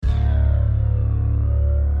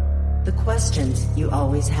Questions you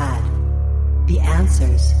always had. The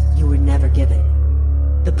answers you were never given.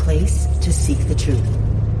 The place to seek the truth.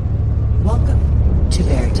 Welcome to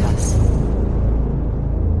Veritas.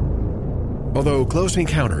 Although close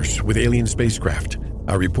encounters with alien spacecraft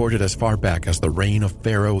are reported as far back as the reign of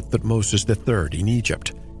Pharaoh Thutmose III in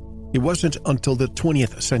Egypt, it wasn't until the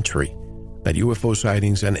 20th century that UFO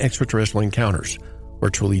sightings and extraterrestrial encounters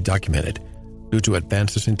were truly documented due to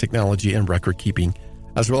advances in technology and record keeping,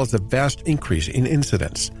 as well as the vast increase in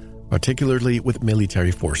incidents, particularly with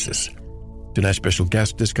military forces. Tonight's special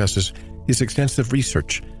guest discusses his extensive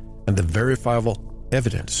research and the verifiable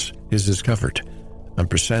evidence he's discovered, and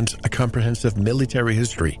presents a comprehensive military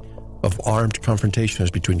history of armed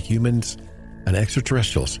confrontations between humans and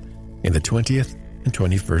extraterrestrials in the 20th and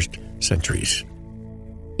 21st centuries.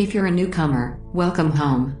 If you're a newcomer, welcome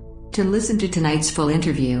home. To listen to tonight's full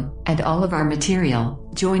interview and all of our material,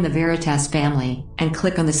 join the Veritas family and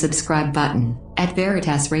click on the subscribe button at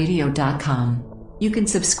veritasradio.com. You can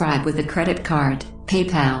subscribe with a credit card,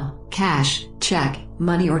 PayPal, cash, check,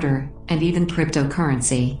 money order, and even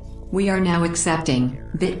cryptocurrency. We are now accepting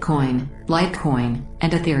Bitcoin, Litecoin,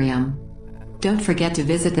 and Ethereum. Don't forget to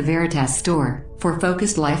visit the Veritas store for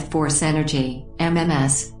focused life force energy,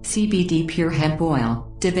 MMS, CBD pure hemp oil,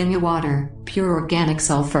 Divinia water, pure organic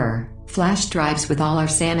sulfur, flash drives with all our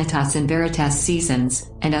Sanitas and Veritas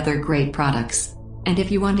seasons, and other great products. And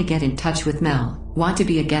if you want to get in touch with Mel, want to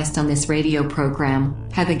be a guest on this radio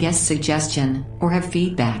program, have a guest suggestion, or have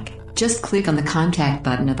feedback, just click on the contact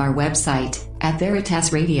button of our website at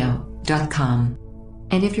veritasradio.com.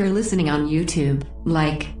 And if you're listening on YouTube,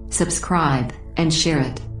 like, subscribe, and share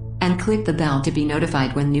it. And click the bell to be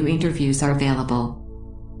notified when new interviews are available.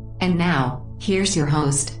 And now, here's your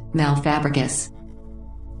host, Mel Fabregas.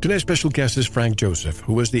 Tonight's special guest is Frank Joseph,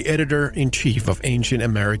 who was the editor-in-chief of Ancient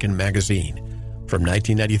American magazine from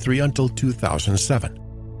 1993 until 2007.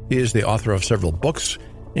 He is the author of several books,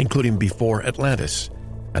 including Before Atlantis,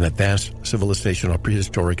 An Advanced Civilization of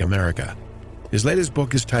Prehistoric America. His latest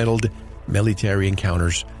book is titled Military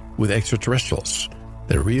Encounters with Extraterrestrials,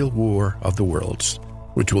 The Real War of the Worlds,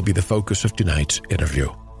 which will be the focus of tonight's interview.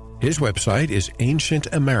 His website is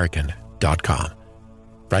ancientamerican.com.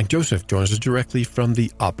 Frank Joseph joins us directly from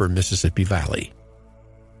the Upper Mississippi Valley.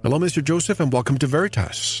 Hello, Mr. Joseph, and welcome to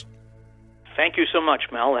Veritas. Thank you so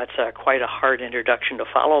much, Mel. That's quite a hard introduction to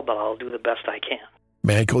follow, but I'll do the best I can.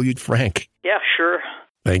 May I call you Frank? Yeah, sure.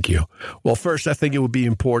 Thank you. Well, first, I think it would be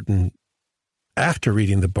important after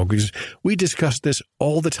reading the book, because we discuss this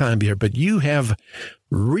all the time here, but you have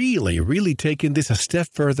really taken this a step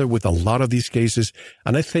further with a lot of these cases.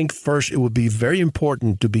 And I think first it would be very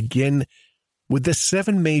important to begin with the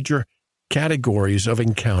 7 major categories of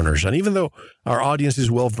encounters. And even though our audience is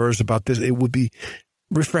well versed about this, it would be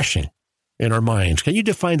refreshing in our minds. Can you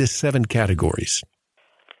define the 7 categories?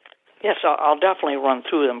 Yes, I'll definitely run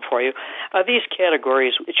through them for you. These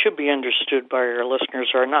categories, it should be understood by your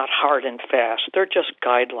listeners, are not hard and fast. They're just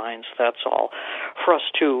guidelines, that's all, for us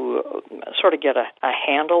to sort of get a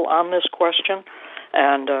handle on this question,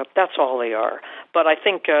 and that's all they are. But I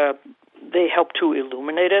think they help to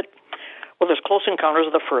illuminate it. Well, there's close encounters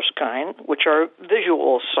of the first kind, which are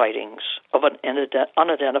visual sightings of an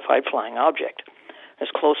unidentified flying object. There's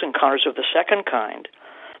close encounters of the second kind.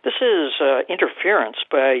 This is interference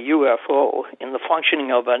by a UFO in the functioning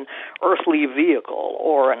of an earthly vehicle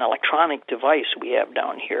or an electronic device we have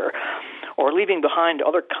down here, or leaving behind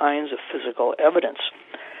other kinds of physical evidence.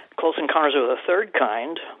 Close encounters of the third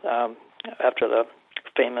kind, after the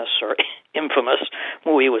famous or infamous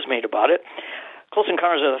movie was made about it, close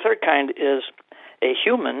encounters of the third kind is a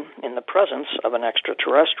human in the presence of an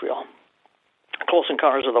extraterrestrial. Close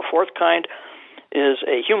encounters of the fourth kind is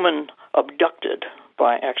a human abducted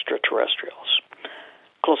by extraterrestrials.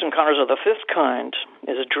 Close encounters of the fifth kind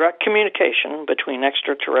is a direct communication between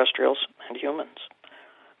extraterrestrials and humans.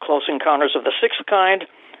 Close encounters of the sixth kind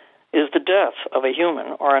is the death of a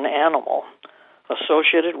human or an animal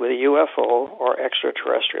associated with a UFO or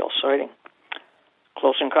extraterrestrial sighting.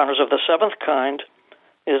 Close encounters of the seventh kind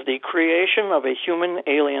is the creation of a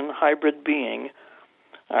human-alien hybrid being,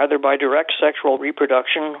 either by direct sexual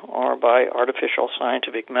reproduction or by artificial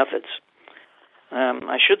scientific methods.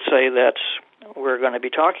 I should say that we're going to be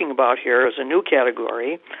talking about here as a new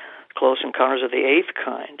category, close encounters of the eighth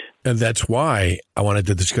kind. And that's why I wanted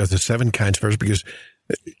to discuss the 7 kinds first, because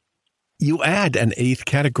you add an 8th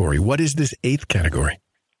category. What is this 8th category?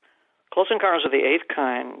 Close encounters of the eighth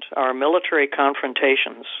kind are military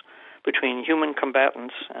confrontations between human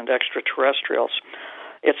combatants and extraterrestrials.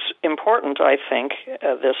 It's important, I think,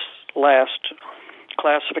 this last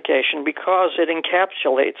classification, because it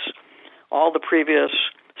encapsulates all the previous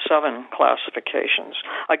 7 classifications.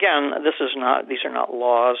 Again, these are not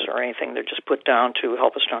laws or anything. They're just put down to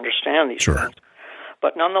help us to understand these things.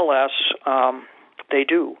 But nonetheless, they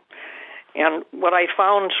do. And what I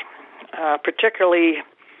found particularly,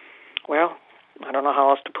 well, I don't know how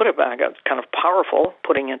else to put it, but I got kind of powerful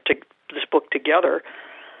putting this book together.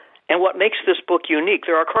 And what makes this book unique,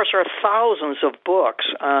 there, of course, are thousands of books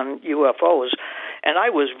on UFOs, and I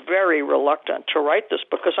was very reluctant to write this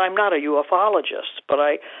because I'm not a ufologist, but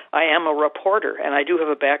I am a reporter, and I do have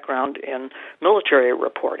a background in military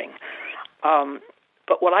reporting.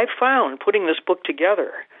 But what I found putting this book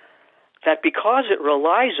together, that because it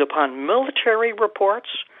relies upon military reports,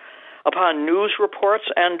 upon news reports,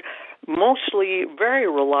 and mostly very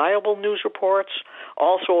reliable news reports,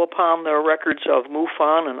 also upon the records of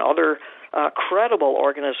MUFON and other credible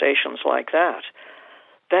organizations like that,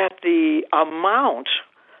 that the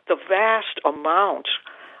vast amount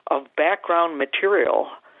of background material,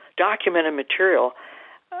 documented material,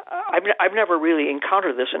 I've never really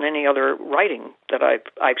encountered this in any other writing that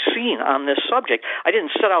I've seen on this subject. I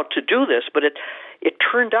didn't set out to do this, but it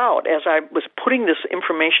turned out, as I was putting this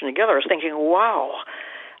information together, I was thinking, wow,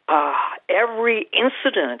 every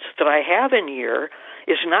incident that I have in here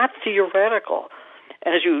is not theoretical.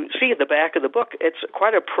 And as you see at the back of the book, it's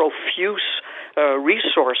quite a profuse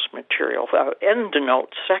resource material,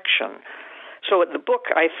 endnote section. So the book,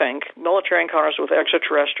 I think, Military Encounters with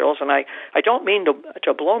Extraterrestrials, and I don't mean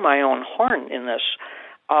to blow my own horn in this,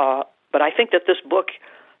 but I think that this book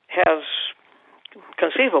has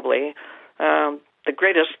conceivably the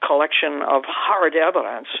greatest collection of hard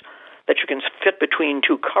evidence that you can fit between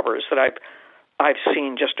two covers that I've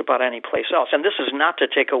seen just about any place else. And this is not to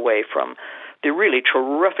take away from the really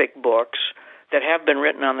terrific books that have been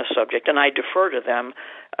written on the subject, and I defer to them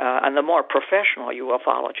and the more professional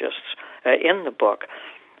ufologists in the book.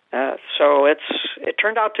 So it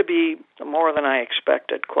turned out to be more than I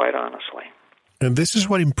expected, quite honestly. And this is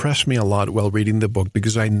what impressed me a lot while reading the book,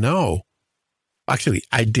 because I did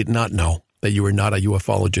not know that you were not a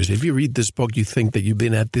ufologist. If you read this book, you think that you've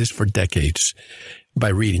been at this for decades by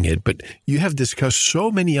reading it, but you have discussed so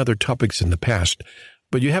many other topics in the past,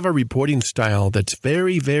 but you have a reporting style that's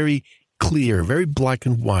very, very clear, very black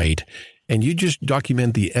and white, and you just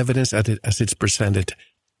document the evidence as it's presented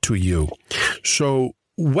to you. So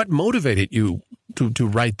what motivated you to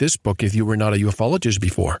write this book if you were not a ufologist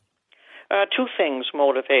before? Two things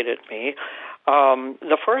motivated me.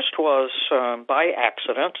 The first was by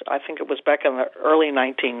accident. I think it was back in the early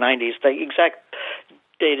 1990s. The exact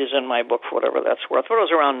date is in my book, for whatever that's worth. But it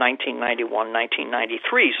was around 1991,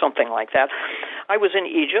 1993, something like that. I was in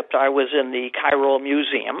Egypt. I was in the Cairo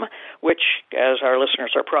Museum, which, as our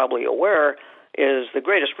listeners are probably aware, is the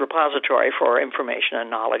greatest repository for information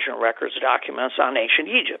and knowledge and records documents on ancient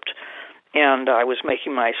Egypt. And I was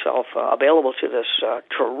making myself available to this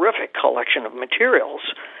terrific collection of materials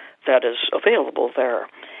that is available there.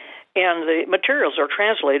 And the materials are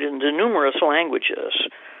translated into numerous languages.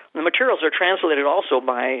 The materials are translated also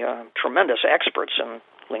by tremendous experts in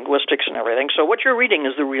linguistics and everything. So what you're reading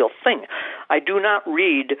is the real thing. I do not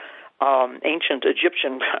read ancient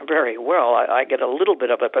Egyptian very well. I get a little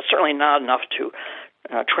bit of it, but certainly not enough to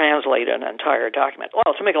translate an entire document.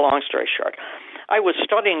 Well, to make a long story short, I was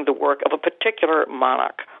studying the work of a particular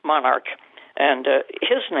monarch, and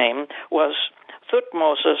his name was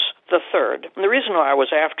Thutmose III. And the reason why I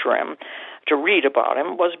was after him to read about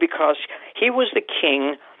him was because he was the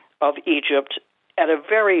king of Egypt at a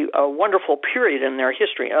very wonderful period in their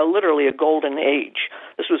history, literally a golden age.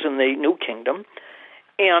 This was in the New Kingdom.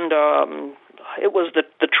 And it was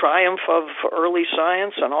the triumph of early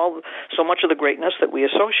science and so much of the greatness that we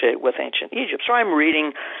associate with ancient Egypt. So I'm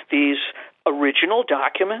reading these original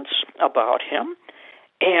documents about him.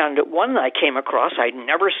 And one that I came across I'd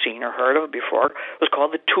never seen or heard of before was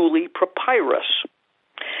called the Thule Papyrus.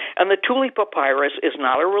 And the Thule Papyrus is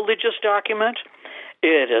not a religious document.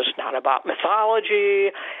 It is not about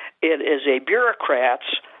mythology. It is a bureaucrat's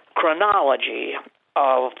chronology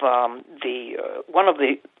of one of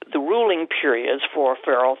the ruling periods for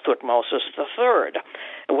Pharaoh Thutmose III.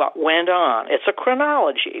 What went on? It's a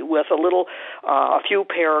chronology with a few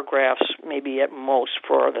paragraphs, maybe at most,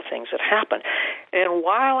 for the things that happened. And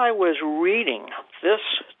while I was reading this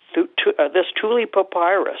Thule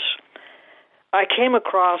Papyrus, I came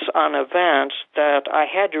across an event that I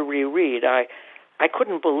had to reread. I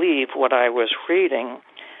couldn't believe what I was reading.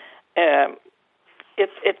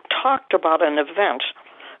 It talked about an event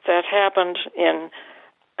that happened in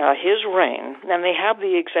his reign, and they have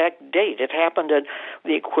the exact date. It happened at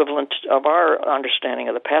the equivalent of our understanding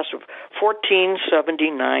of the past of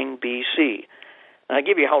 1479 BC. And I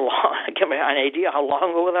give you an idea how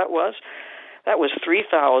long ago that was. That was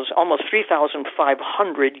almost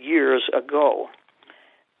 3,500 years ago.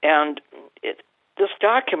 And this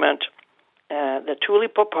document, the Thule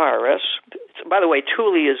Papyrus, by the way,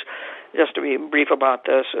 Thule is, just to be brief about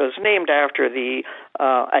this, is named after the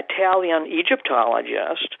Italian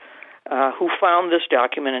Egyptologist who found this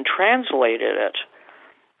document and translated it.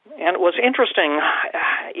 And it was interesting,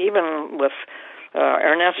 even with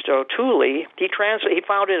Ernesto Thule, he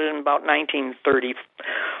found it in about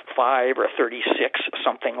 1935 or 36,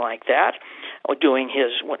 something like that, doing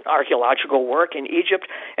his archaeological work in Egypt.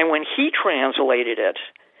 And when he translated it,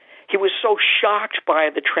 he was so shocked by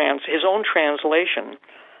his own translation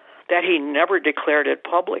that he never declared it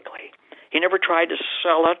publicly. He never tried to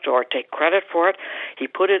sell it or take credit for it. He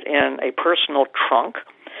put it in a personal trunk,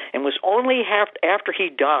 and was only after he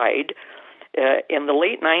died in the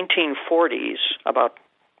late 1940s, about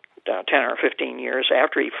 10 or 15 years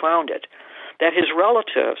after he found it, that his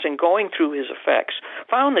relatives, in going through his effects,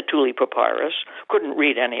 found the Thule Papyrus, couldn't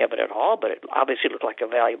read any of it at all, but it obviously looked like a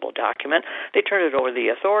valuable document. They turned it over to the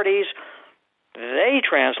authorities. They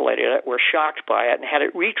translated it, were shocked by it, and had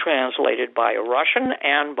it retranslated by a Russian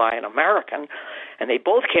and by an American, and they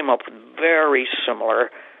both came up with very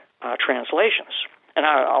similar translations. And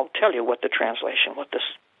I'll tell you what this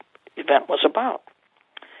event was about.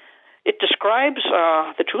 It describes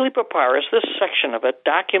the Thule Papyrus, this section of it,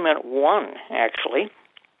 document 1, actually,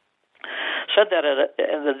 said that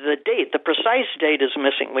the precise date is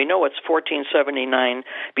missing. We know it's 1479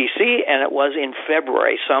 BC, and it was in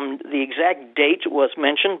February. The exact date was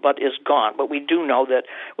mentioned, but is gone. But we do know that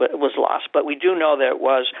it was lost. But we do know that it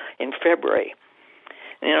was in February.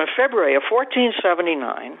 And in February of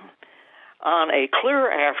 1479, on a clear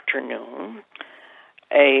afternoon,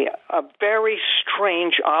 a very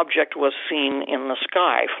strange object was seen in the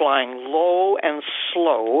sky, flying low and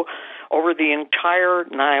slow over the entire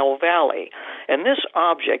Nile Valley. And this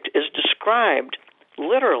object is described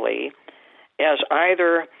literally as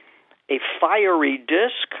either a fiery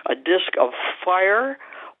disk, a disk of fire,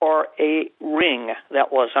 or a ring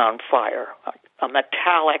that was on fire, a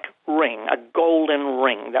metallic ring, a golden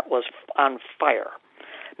ring that was on fire.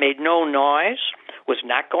 Made no noise, was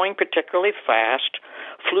not going particularly fast,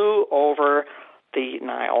 flew over the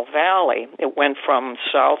Nile Valley. It went from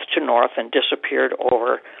south to north and disappeared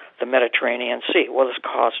over the Mediterranean Sea. Well, this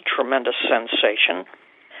caused tremendous sensation.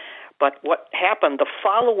 But what happened the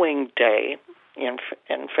following day, in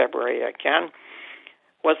February again,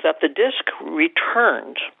 was that the disk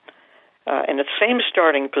returned in its same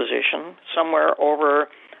starting position, somewhere over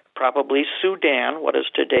probably Sudan, what is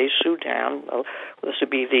today Sudan. This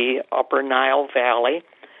would be the upper Nile Valley.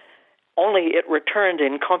 Only it returned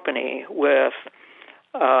in company with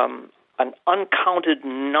an uncounted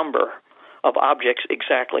number of objects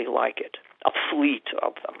exactly like it, a fleet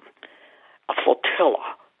of them, a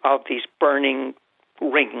flotilla of these burning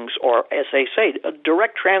rings, or as they say, a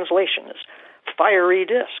direct translation is fiery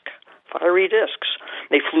discs.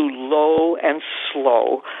 They flew low and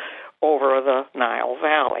slow over the Nile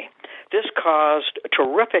Valley. This caused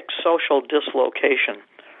terrific social dislocation,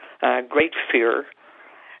 great fear,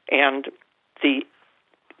 and the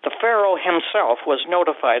pharaoh himself was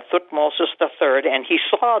notified, Thutmose III, and he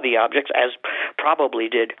saw the objects, as probably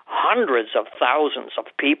did hundreds of thousands of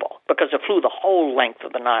people, because it flew the whole length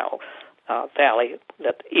of the Nile Valley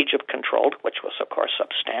that Egypt controlled, which was, of course,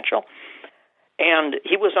 substantial. And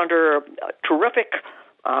he was under terrific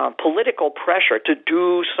political pressure to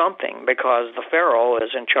do something, because the pharaoh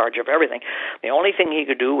is in charge of everything. The only thing he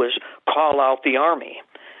could do was call out the army.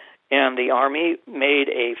 And the army made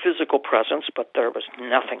a physical presence, but there was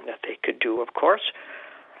nothing that they could do, of course,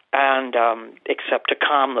 and except to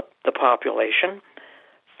calm the population.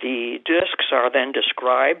 The discs are then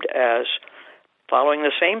described as following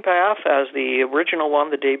the same path as the original one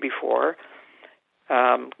the day before,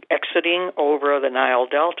 exiting over the Nile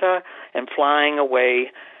Delta and flying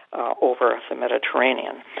away over the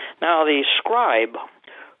Mediterranean. Now, the scribe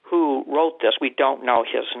who wrote this, we don't know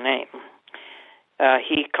his name.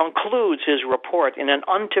 He concludes his report in an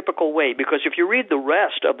untypical way, because if you read the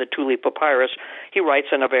rest of the Thule Papyrus, he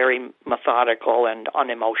writes in a very methodical and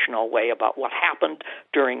unemotional way about what happened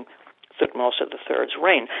during Thutmose III's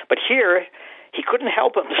reign. But here, he couldn't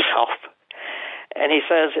help himself. And he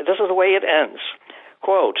says, this is the way it ends.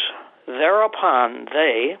 Quote, "Thereupon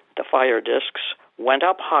they, the fire discs, went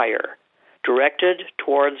up higher, directed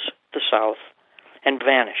towards the south, and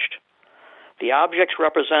vanished. The objects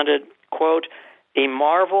represented, quote, a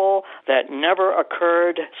marvel that never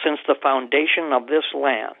occurred since the foundation of this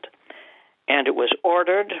land. And it was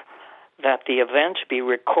ordered that the event be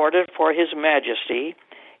recorded for His Majesty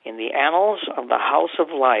in the annals of the House of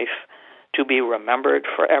Life to be remembered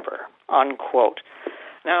forever, unquote.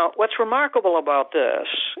 Now, what's remarkable about this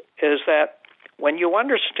is that when you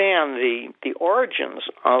understand the origins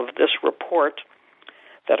of this report,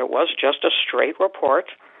 that it was just a straight report,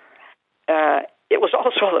 it was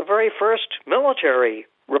also the very first military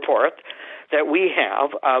report that we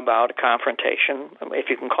have about a confrontation, if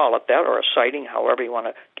you can call it that, or a sighting, however you want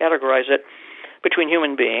to categorize it, between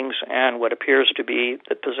human beings and what appears to be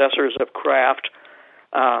the possessors of craft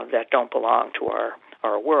that don't belong to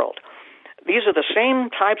our world. These are the same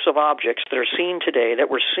types of objects that are seen today that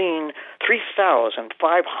were seen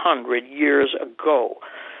 3,500 years ago.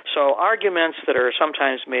 So arguments that are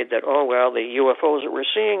sometimes made that, oh, well, the UFOs that we're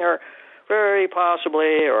seeing are very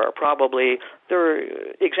possibly or probably, they're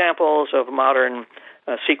examples of modern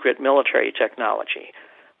secret military technology.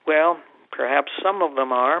 Well, perhaps some of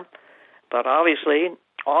them are, but obviously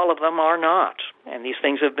all of them are not. And these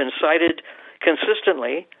things have been cited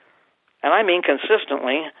consistently, and I mean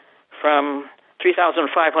consistently, from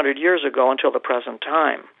 3,500 years ago until the present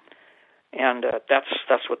time. And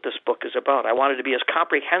that's what this book is about. I wanted to be as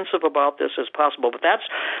comprehensive about this as possible, but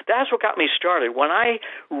that's what got me started. When I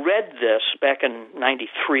read this back in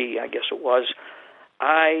 93, I guess it was,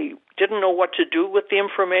 I didn't know what to do with the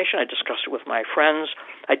information. I discussed it with my friends.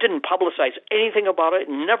 I didn't publicize anything about it,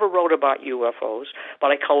 never wrote about UFOs, but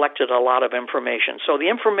I collected a lot of information. So the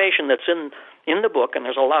information that's in the book, and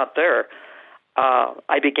there's a lot there,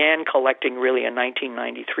 I began collecting really in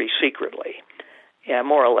 1993 secretly. Yeah,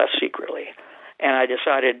 more or less secretly. And I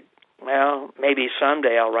decided, well, maybe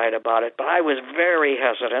someday I'll write about it. But I was very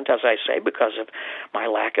hesitant, as I say, because of my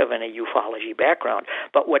lack of any ufology background.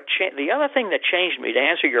 But the other thing that changed me, to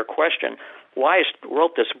answer your question, why I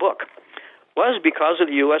wrote this book, was because of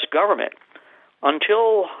the U.S. government.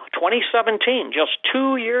 Until 2017, just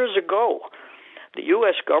 2 years ago, the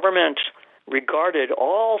U.S. government regarded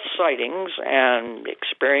all sightings and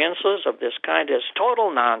experiences of this kind as total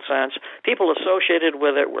nonsense. People associated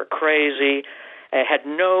with it were crazy. It had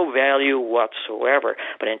no value whatsoever.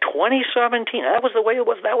 But in 2017, that was the way it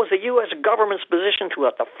was. That was the U.S. government's position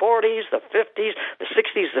throughout the 40s, the 50s, the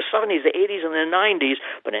 60s, the 70s, the 80s, and the 90s.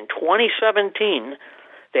 But in 2017,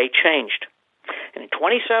 they changed. And in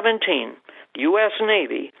 2017, the U.S.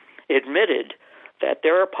 Navy admitted that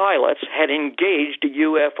their pilots had engaged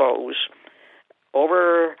UFOs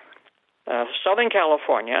over Southern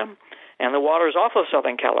California and the waters off of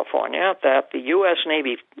Southern California, that the U.S.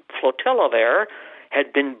 Navy flotilla there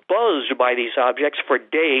had been buzzed by these objects for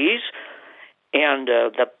days, and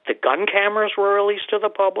the gun cameras were released to the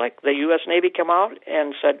public. The U.S. Navy came out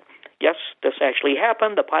and said, yes, this actually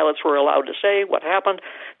happened. The pilots were allowed to say what happened.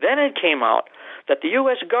 Then it came out that the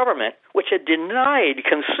U.S. government, which had denied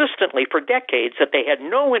consistently for decades that they had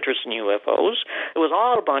no interest in UFOs, it was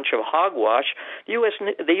all a bunch of hogwash, the U.S.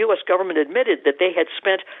 government admitted that they had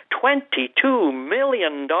spent $22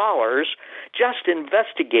 million just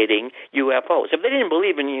investigating UFOs. If they didn't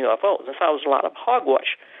believe in UFOs, if that was a lot of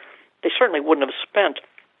hogwash, they certainly wouldn't have spent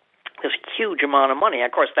this huge amount of money. Of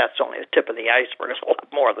course, that's only the tip of the iceberg. There's a lot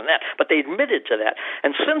more than that. But they admitted to that.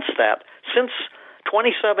 And since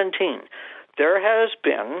 2017, there has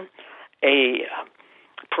been a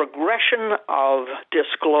progression of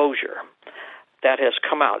disclosure that has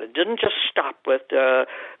come out. It didn't just stop with the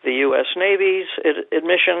U.S. Navy's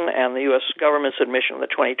admission and the U.S. government's admission of the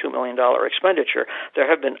 $22 million expenditure. There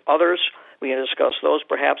have been others. We can discuss those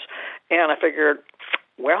perhaps. And I figured,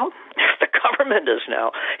 well, if the government is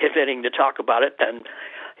now admitting to talk about it, then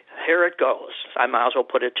here it goes. I might as well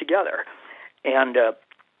put it together. And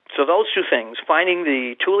so those two things, finding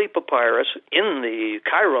the Thule papyrus in the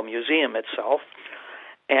Cairo Museum itself,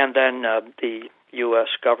 and then the U.S.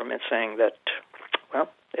 government saying that, well,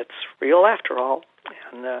 it's real after all.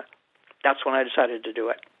 And that's when I decided to do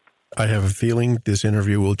it. I have a feeling this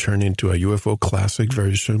interview will turn into a UFO classic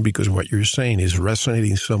very soon, because what you're saying is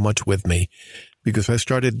resonating so much with me. Because I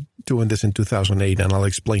started doing this in 2008, and I'll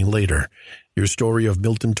explain later. Your story of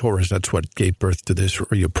Milton Torres, that's what gave birth to this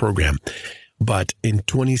radio program. But in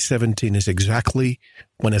 2017 is exactly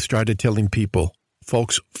when I started telling people,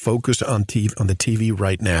 folks, focus on the TV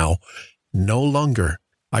right now. No longer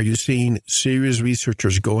are you seeing serious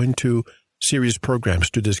researchers going to serious programs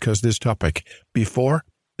to discuss this topic. Before,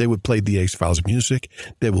 they would play the X-Files music.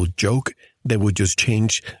 They would joke. They would just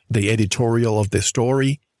change the editorial of the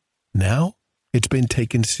story. Now, it's been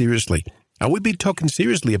taken seriously. I would be talking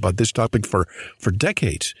seriously about this topic for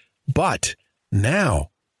decades. But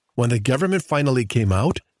now, when the government finally came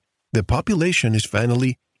out, the population is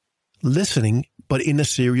finally listening, but in a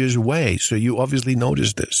serious way. So you obviously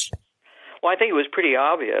noticed this. Well, I think it was pretty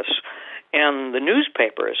obvious. And the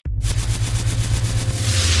newspapers.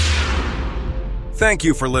 Thank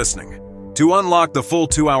you for listening. To unlock the full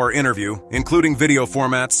 2-hour interview, including video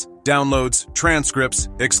formats, downloads, transcripts,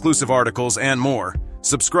 exclusive articles, and more,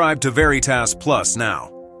 subscribe to Veritas Plus now.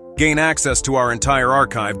 Gain access to our entire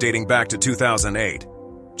archive dating back to 2008.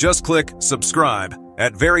 Just click subscribe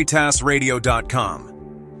at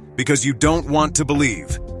veritasradio.com. Because you don't want to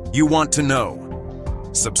believe, you want to know.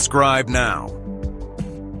 Subscribe now.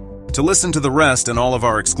 To listen to the rest and all of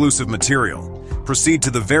our exclusive material, proceed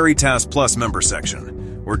to the Veritas Plus member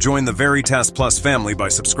section, or join the Veritas Plus family by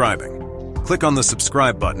subscribing. Click on the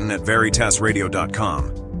subscribe button at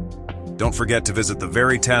veritasradio.com. Don't forget to visit the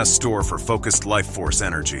Veritas store for focused life force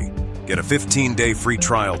energy. Get a 15-day free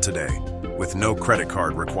trial today, with no credit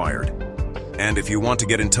card required. And if you want to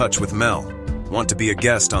get in touch with Mel, want to be a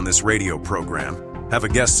guest on this radio program, have a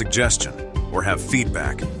guest suggestion, or have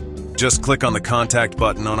feedback, just click on the contact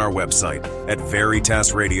button on our website at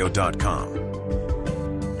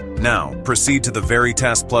veritasradio.com. Now, proceed to the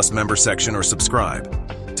Veritas Plus member section or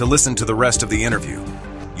subscribe to listen to the rest of the interview.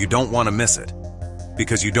 You don't want to miss it.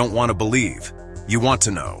 Because you don't want to believe, you want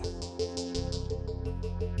to know.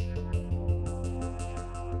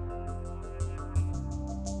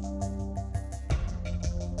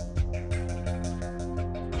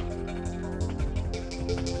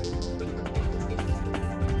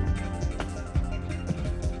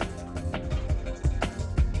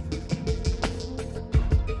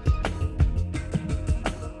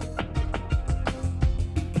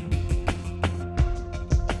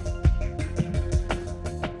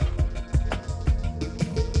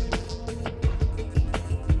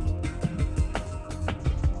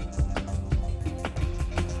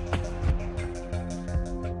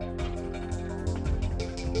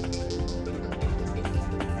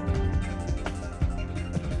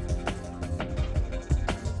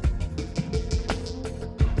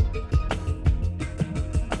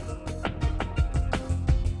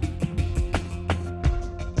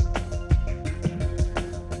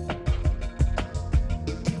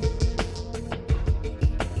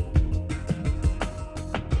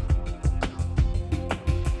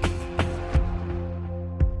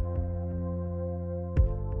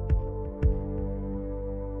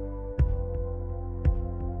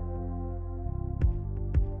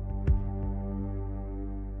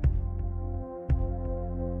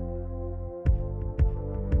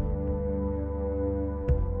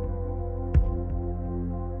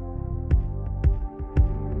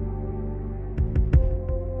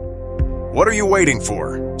 What are you waiting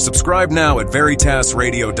for? Subscribe now at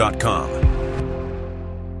veritasradio.com.